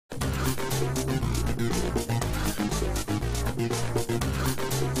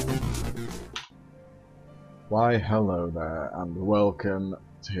Why hello there and welcome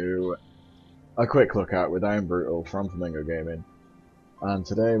to a quick look at with IRNBRUTAL from Flamingo Gaming, and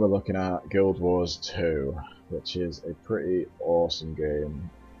today we're looking at Guild Wars 2, which is a pretty awesome game.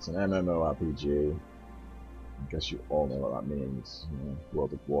 It's an MMORPG. I guess you all know what that means, you know,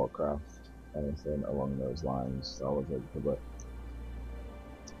 World of Warcraft, anything along those lines, Star Wars Republic.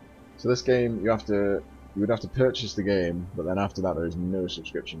 So this game you would have to purchase the game, but then after that there is no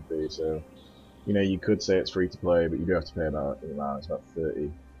subscription fee, so you know, you could say it's free to play, but you do have to pay about, it's about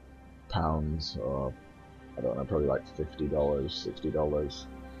 £30, or I don't know, probably like $50, $60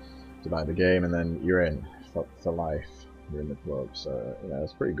 to buy the game, and then you're in for life. You're in the club, so you know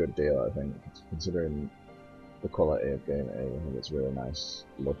it's a pretty good deal, I think, considering the quality of game. I think it's a really nice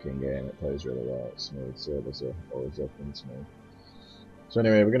looking game. It plays really well. It's smooth. Servers are always up and smooth. So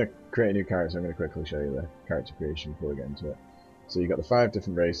anyway, we're going to create a new character. I'm going to quickly show you the character creation before we get into it. So you've got the 5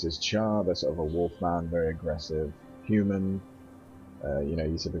 different races. Char, they're sort of a wolfman, very aggressive. Human, you know,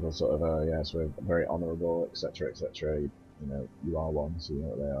 your typical sort of, yes, we're very honourable, etc., etc. You know, you are one, so you know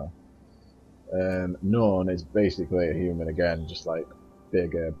what they are. Norn is basically a human again, just like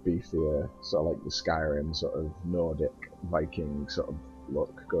bigger, beefier, sort of like the Skyrim sort of Nordic Viking sort of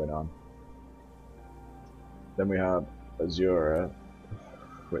look going on. Then we have Azura,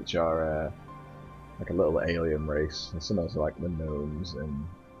 which are like a little alien race. They're similar to like the gnomes in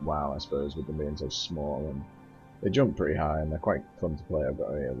WoW, I suppose, with them being so small, and they jump pretty high and they're quite fun to play. I've got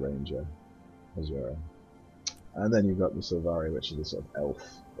a ranger, Azura. And then you've got the Sylvari, which is a sort of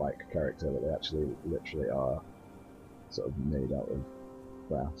elf-like character, but they actually literally are sort of made out of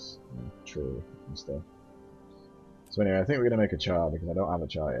grass and tree and stuff. So anyway, I think we're going to make a Char because I don't have a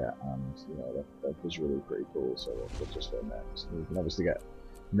Char yet, and you know they're visually pretty cool, so we'll just go next. And you can obviously get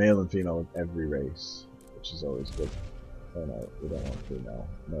male and female of every race, which is always good. Oh no, we don't want female.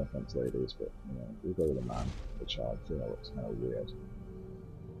 No offense, ladies, but you know, we'll go with a man. The child female looks kind of weird.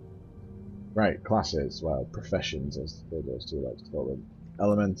 Right, classes. Well, professions, as those two like to call them.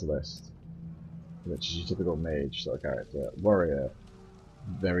 Elementalist, which is your typical mage sort of character. Warrior,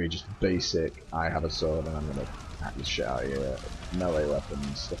 very just basic. I have a sword and I'm gonna hack the shit out of you. Melee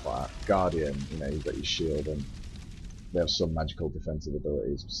weapons, stuff like that. Guardian, you know, you've got your shield and they have some magical defensive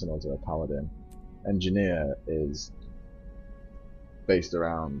abilities, similar to a paladin. Engineer is based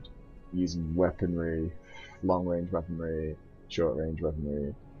around using weaponry, long-range weaponry, short-range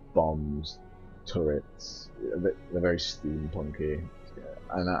weaponry, bombs, turrets. They're very steampunky,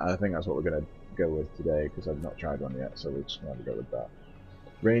 and I think that's what we're going to go with today, because I've not tried one yet, so we're just going to have to go with that.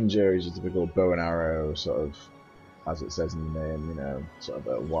 Ranger is your typical bow and arrow, sort of, as it says in the name, you know, sort of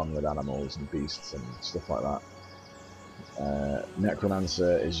at one with animals and beasts and stuff like that.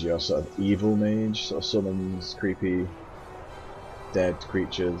 Necromancer is your sort of evil mage, sort of summons creepy dead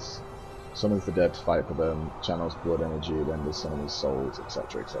creatures, summons the dead to fight for them, channels blood energy, renders summons souls,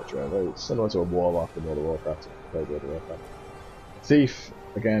 etc., etc. Very similar to a warlock in World of Warcraft, World of Warcraft. Thief,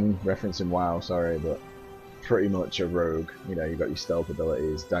 again referencing WoW, sorry, but pretty much a rogue. You know, you've got your stealth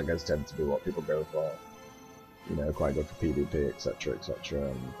abilities, daggers tend to be what people go for. You know, quite good for PvP, etc., etc.,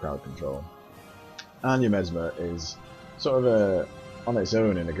 and crowd control. And your Mesmer is sort of on its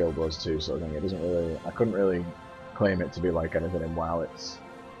own in a Guild Wars 2 sort of thing. It doesn't really, I couldn't really claim it to be like anything in WoW. It's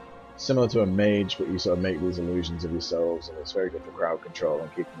similar to a mage, but you sort of make these illusions of yourselves, and it's very good for crowd control and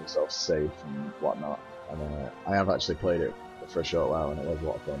keeping yourself safe and whatnot. And I have actually played it for a short while, and it was a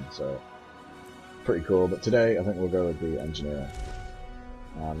lot of fun, so pretty cool. But today, I think we'll go with the Engineer,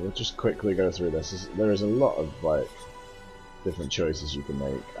 and we'll just quickly go through this. There is a lot of like different choices you can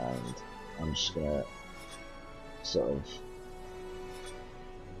make, and I'm just gonna sort of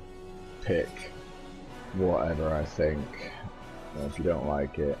pick whatever I think. You know, if you don't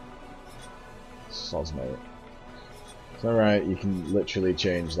like it, sosmate. It's alright, you can literally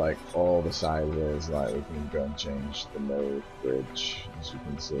change like all the sizes, like we can go and change the nose bridge, as you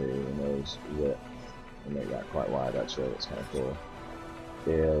can see, the nose width, and make that quite wide actually, that's kind of cool.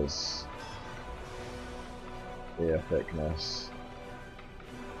 Ears, ear thickness,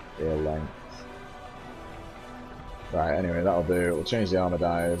 ear length. Right, anyway, that'll do. We'll change the armor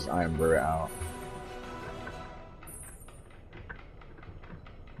dies, IRNBRUTAL it out.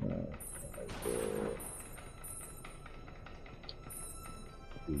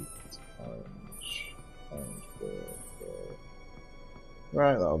 Orange, blue.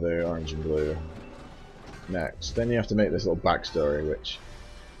 Right, that'll do, orange and blue. Next, then you have to make this little backstory, which,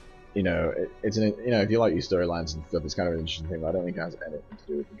 you know, it's an, you know, if you like your storylines and stuff, it's kind of an interesting thing, but I don't think it has anything to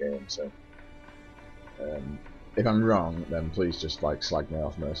do with the game, so if I'm wrong, then please just like slag me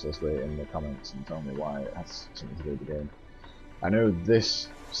off mercilessly in the comments and tell me why it has something to do with the game. I know this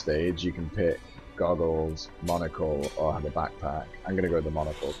stage you can pick goggles, monocle, or have a backpack. I'm gonna go with the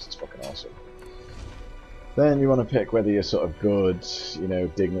monocle because it's fucking awesome. Then you want to pick whether you're sort of good, you know,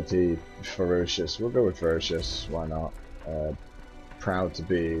 dignity, ferocious. We'll go with ferocious, why not? Proud to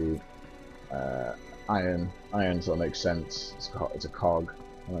be iron. Iron sort of makes sense. It's a cog.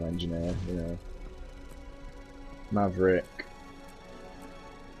 I'm an engineer, you know. Maverick.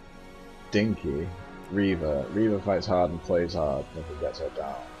 Dinky. Reaver. Reaver fights hard and plays hard if it gets her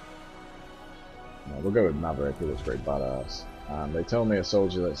down. Yeah, we'll go with Maverick, he looks pretty badass. And they tell me a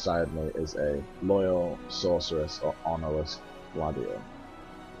soldier that's beside me is a loyal, sorceress, or honorless gladiator.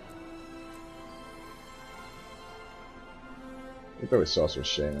 We'll go with Sorceress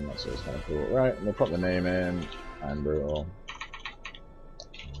Shaman, that's always kind of cool. Right, we'll put the name in, IRNBRUTAL.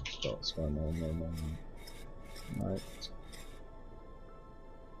 Right.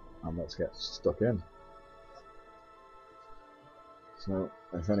 And let's get stuck in. So,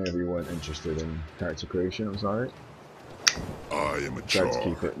 if any of you weren't interested in character creation, I'm sorry. I am a Try to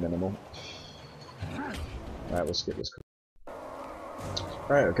keep it minimal. Right, we'll skip this.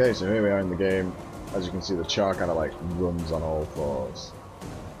 Right, okay, so here we are in the game. As you can see, the char kind of like runs on all fours.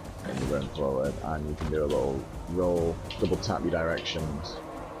 And you run forward, and you can do a little roll, double tap your directions.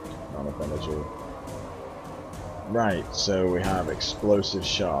 Not enough energy. Right, so we have explosive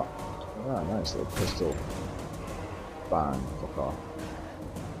shot. Ah, nice little pistol. Bang, fuck off.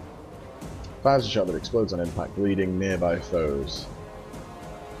 Fires a shot that explodes on impact, bleeding nearby foes.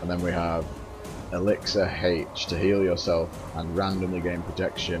 And then we have Elixir H to heal yourself and randomly gain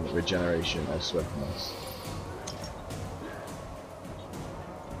protection, regeneration, or swiftness.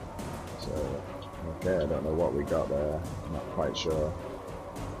 So, okay, I don't know what we got there. I'm not quite sure.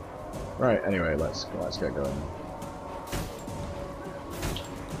 Right, anyway, let's get going.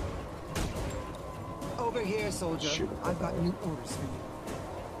 Over here, soldier. I've got new orders for you.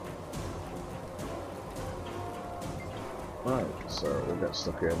 Right, so we'll get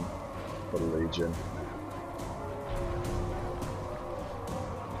stuck in for the Legion.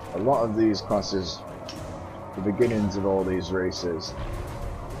 A lot of these classes, the beginnings of all these races,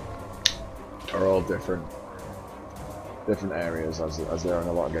 are all different areas as there are in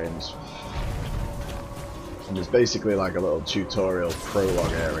a lot of games. And there's basically like a little tutorial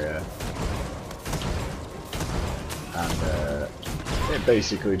prologue area, and it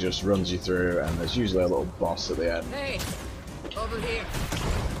basically just runs you through, and there's usually a little boss at the end. Hey, over here.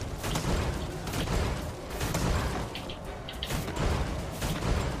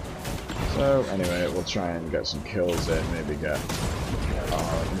 So anyway, we'll try and get some kills in, maybe get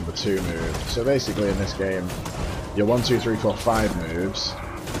our number 2 move. So basically in this game, your 1, 2, 3, 4, 5 moves,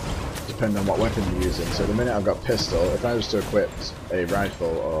 depending on what weapon you're using. So the minute I've got pistol, if I was to equip a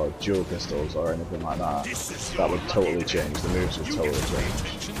rifle or dual pistols or anything like that, that would totally change. The moves would totally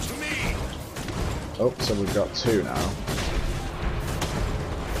change. Oh, so we've got 2 now.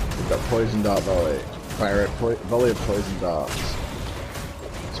 We've got Poison Dart Volley. Fire a volley of poison darts.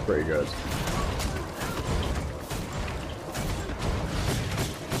 It's pretty good.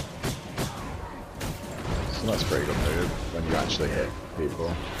 So that's a pretty good move when you actually hit people.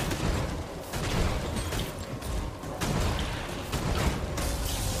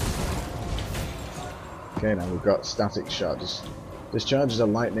 Okay, now we've got Static Shot. Discharges a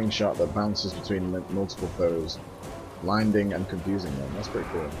lightning shot that bounces between multiple foes, blinding and confusing them. That's pretty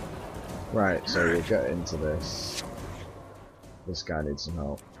cool. Right, so we'll get into this. This guy needs some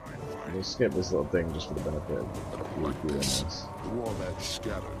help. We'll skip this little thing just for the benefit of you doing this.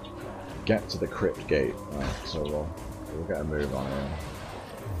 Get to the crypt gate. Right, so we'll get a move on here.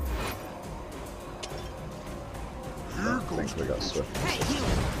 I think we got swift. Hey, you!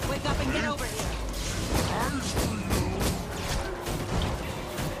 Wake up and get over here!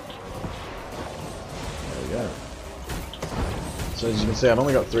 There we go. So as you can see, I've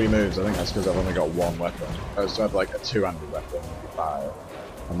only got 3 moves. I think that's because I've only got 1 weapon. If I was to have like a 2-handed weapon, it would be 5.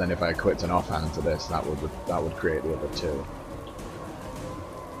 And then if I equipped an offhand to this, that would create the other 2.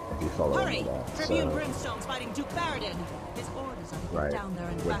 If you follow me there. Tribune Brimstone's fighting Duke Baradin. His orders are Right, down there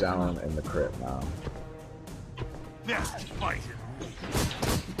and we're down in the crypt now. That's fighting.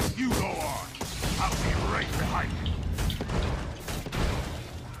 You go on. I'll be right behind you.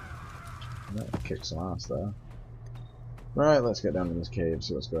 That kicked some ass there. Right, let's get down in this cave,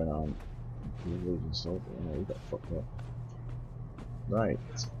 see what's going on. Oh, we got fucked up. Right.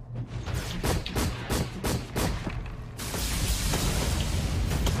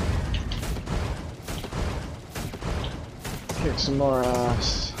 Kick some more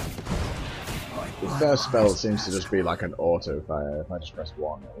ass. The first spell seems to just be like an auto fire. If I just press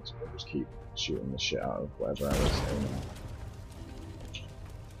 1, it'll just keep shooting the shit out of whatever I was aiming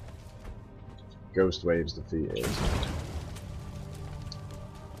Ghost Waves defeated.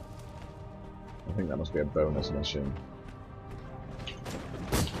 I think that must be a bonus mission.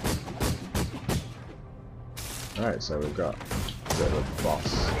 Alright, so we've got a bit of a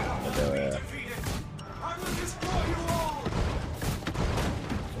boss to go here.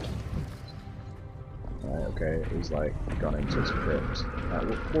 Right, okay, he's like gone into his crypt.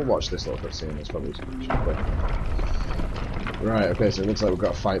 We'll watch this little cutscene, it's probably quick. Right, okay, so it looks like we've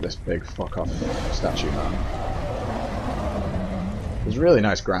got to fight this big fuck off statue man. There's really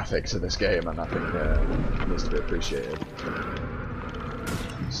nice graphics to this game, and I think it needs to be appreciated.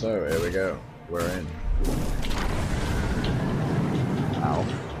 So, here we go. We're in. Ow.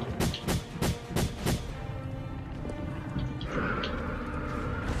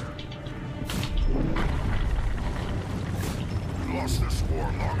 You lost this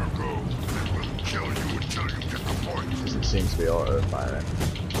war long ago. It will kill you until you get the point. Doesn't seem to be auto-firing.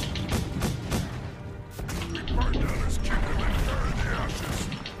 We burned down his kingdom and buried the ashes.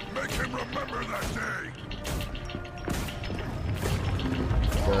 Make him remember that day.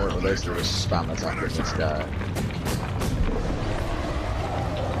 So, we're basically just spam attacking this guy.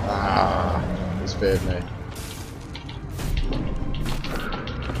 Ah, he speared me.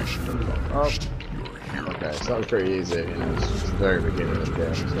 Oh, okay, so that was pretty easy. You know, it's the very beginning of the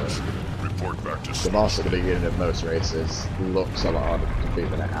game. So. Report back to The boss at the beginning of most races looks a lot harder to defeat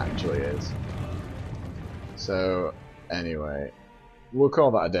than it actually is. So, anyway, we'll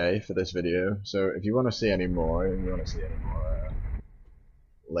call that a day for this video. So, if you want to see any more,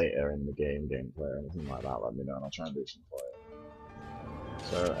 later in the game gameplay or anything like that, let me know and I'll try and do some for you.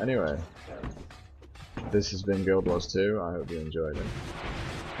 So, anyway, this has been Guild Wars 2. I hope you enjoyed it.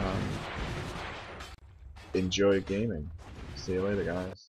 Enjoy gaming. See you later, guys.